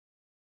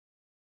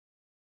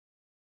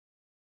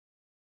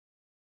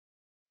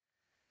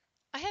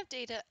have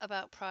data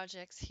about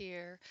projects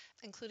here,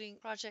 including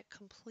project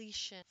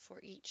completion for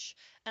each.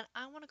 And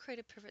I want to create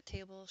a pivot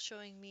table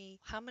showing me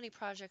how many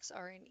projects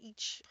are in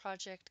each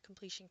project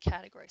completion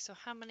category. So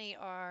how many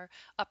are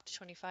up to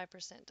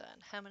 25% done?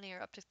 How many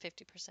are up to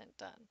 50%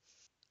 done?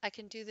 I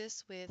can do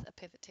this with a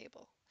pivot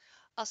table.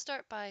 I'll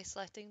start by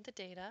selecting the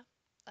data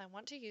I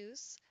want to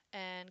use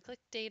and click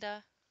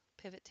Data,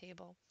 Pivot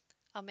Table.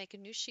 I'll make a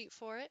new sheet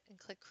for it and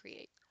click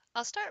Create.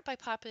 I'll start by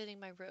populating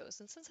my rows,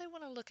 and since I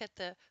want to look at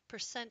the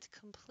percent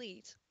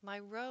complete, my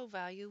row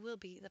value will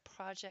be the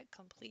project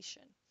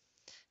completion.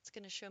 It's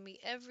going to show me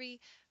every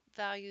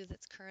value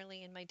that's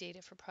currently in my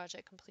data for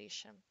project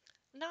completion.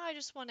 Now I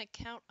just want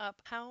to count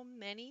up how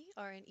many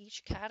are in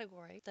each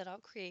category that I'll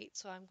create.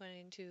 So I'm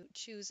going to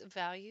choose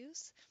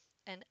values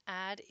and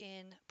add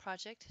in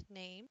project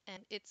name,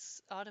 and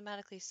it's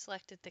automatically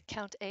selected the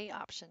count A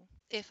option.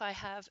 If I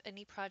have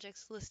any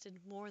projects listed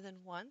more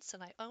than once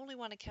and I only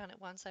want to count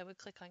it once, I would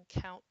click on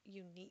count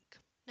unique.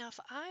 Now, if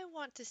I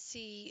want to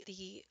see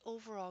the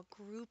overall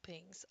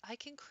groupings, I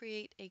can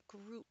create a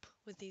group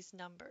with these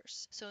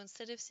numbers. So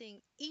instead of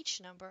seeing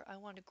each number, I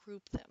want to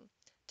group them.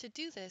 To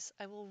do this,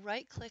 I will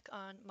right-click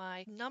on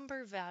my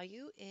number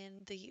value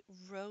in the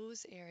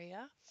rows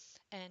area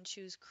and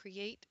choose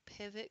Create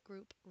Pivot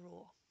Group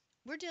Rule.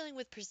 We're dealing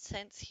with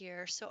percents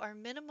here, so our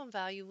minimum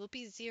value will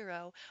be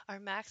 0, our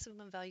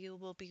maximum value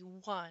will be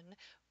 1,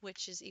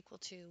 which is equal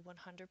to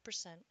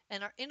 100%.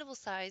 And our interval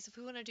size, if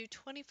we want to do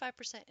 25%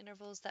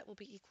 intervals, that will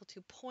be equal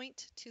to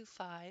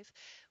 0.25.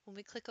 When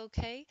we click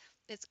OK,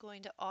 it's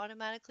going to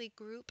automatically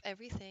group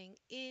everything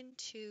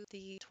into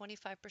the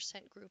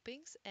 25%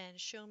 groupings and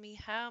show me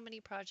how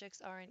many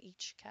projects are in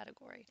each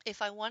category.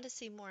 If I want to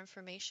see more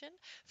information,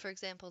 for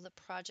example, the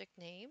project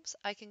names,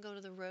 I can go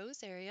to the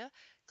rows area,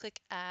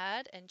 click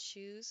Add, and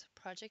choose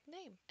project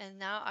name. And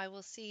now I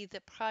will see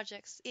the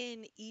projects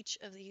in each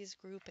of these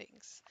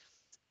groupings.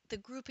 The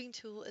grouping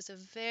tool is a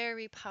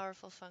very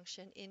powerful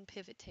function in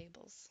pivot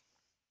tables.